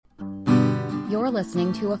You're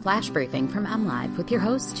listening to a flash briefing from MLive with your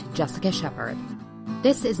host, Jessica Shepard.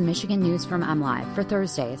 This is Michigan News from MLive for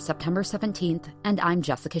Thursday, September 17th, and I'm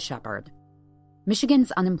Jessica Shepard.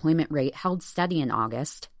 Michigan's unemployment rate held steady in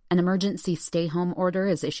August. An emergency stay-home order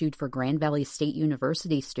is issued for Grand Valley State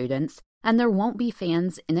University students, and there won't be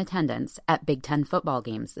fans in attendance at Big Ten football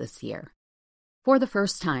games this year. For the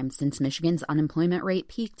first time since Michigan's unemployment rate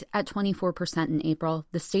peaked at 24% in April,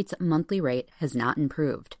 the state's monthly rate has not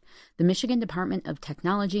improved. The Michigan Department of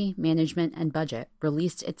Technology, Management, and Budget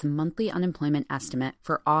released its monthly unemployment estimate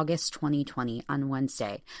for August 2020 on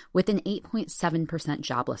Wednesday, with an 8.7%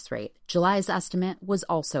 jobless rate. July's estimate was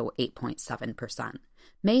also 8.7%.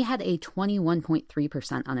 May had a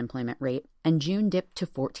 21.3% unemployment rate, and June dipped to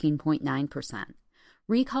 14.9%.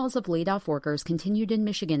 Recalls of laid-off workers continued in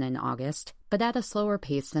Michigan in August, but at a slower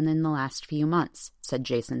pace than in the last few months, said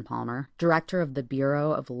Jason Palmer, director of the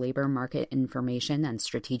Bureau of Labor Market Information and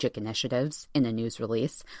Strategic Initiatives, in a news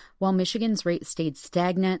release. While Michigan's rate stayed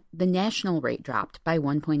stagnant, the national rate dropped by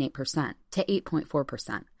 1.8% to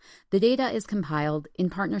 8.4%. The data is compiled in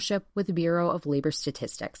partnership with the Bureau of Labor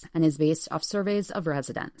Statistics and is based off surveys of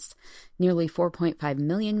residents. Nearly 4.5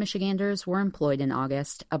 million Michiganders were employed in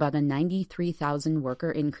August, about a 93,000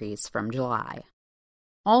 worker increase from July.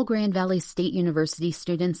 All Grand Valley State University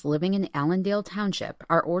students living in Allendale Township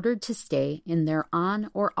are ordered to stay in their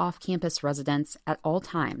on- or off-campus residence at all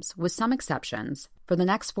times, with some exceptions, for the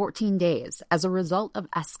next 14 days as a result of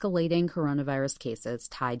escalating coronavirus cases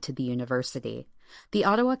tied to the university. The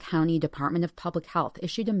Ottawa County Department of Public Health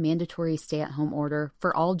issued a mandatory stay-at-home order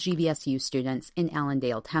for all GVSU students in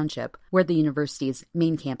Allendale Township, where the university's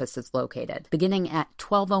main campus is located, beginning at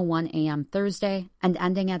 12:01 a.m. Thursday and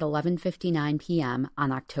ending at 11:59 p.m.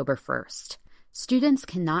 on October 1st. Students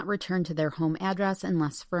cannot return to their home address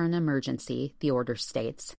unless for an emergency, the order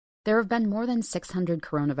states. There have been more than 600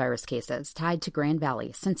 coronavirus cases tied to Grand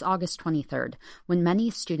Valley since August 23rd, when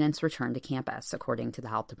many students returned to campus, according to the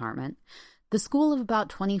health department. The school of about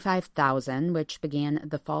 25,000, which began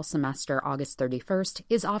the fall semester August 31st,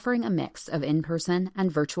 is offering a mix of in-person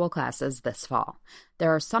and virtual classes this fall.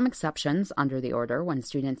 There are some exceptions under the order when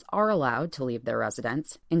students are allowed to leave their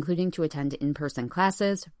residence, including to attend in-person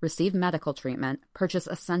classes, receive medical treatment, purchase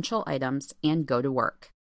essential items, and go to work.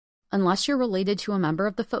 Unless you're related to a member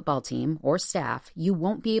of the football team or staff, you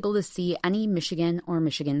won't be able to see any Michigan or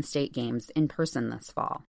Michigan State games in person this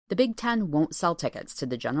fall. The Big Ten won't sell tickets to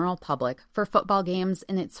the general public for football games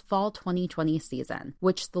in its fall 2020 season,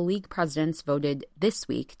 which the league presidents voted this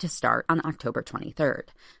week to start on October 23rd.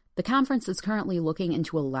 The conference is currently looking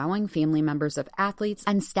into allowing family members of athletes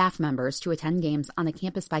and staff members to attend games on a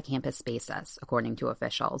campus-by-campus basis, according to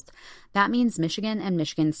officials. That means Michigan and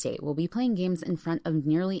Michigan State will be playing games in front of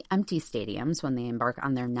nearly empty stadiums when they embark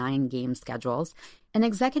on their 9-game schedules. An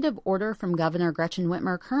executive order from Governor Gretchen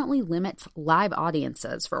Whitmer currently limits live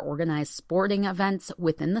audiences for organized sporting events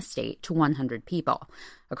within the state to 100 people.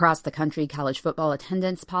 Across the country, college football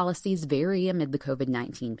attendance policies vary amid the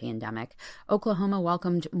COVID-19 pandemic. Oklahoma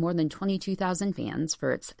welcomed more than 22,000 fans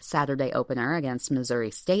for its Saturday opener against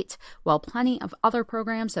Missouri State, while plenty of other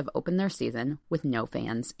programs have opened their season with no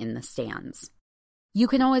fans in the stands. You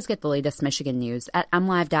can always get the latest Michigan news at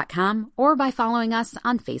mlive.com or by following us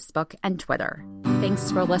on Facebook and Twitter.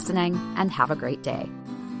 Thanks for listening and have a great day.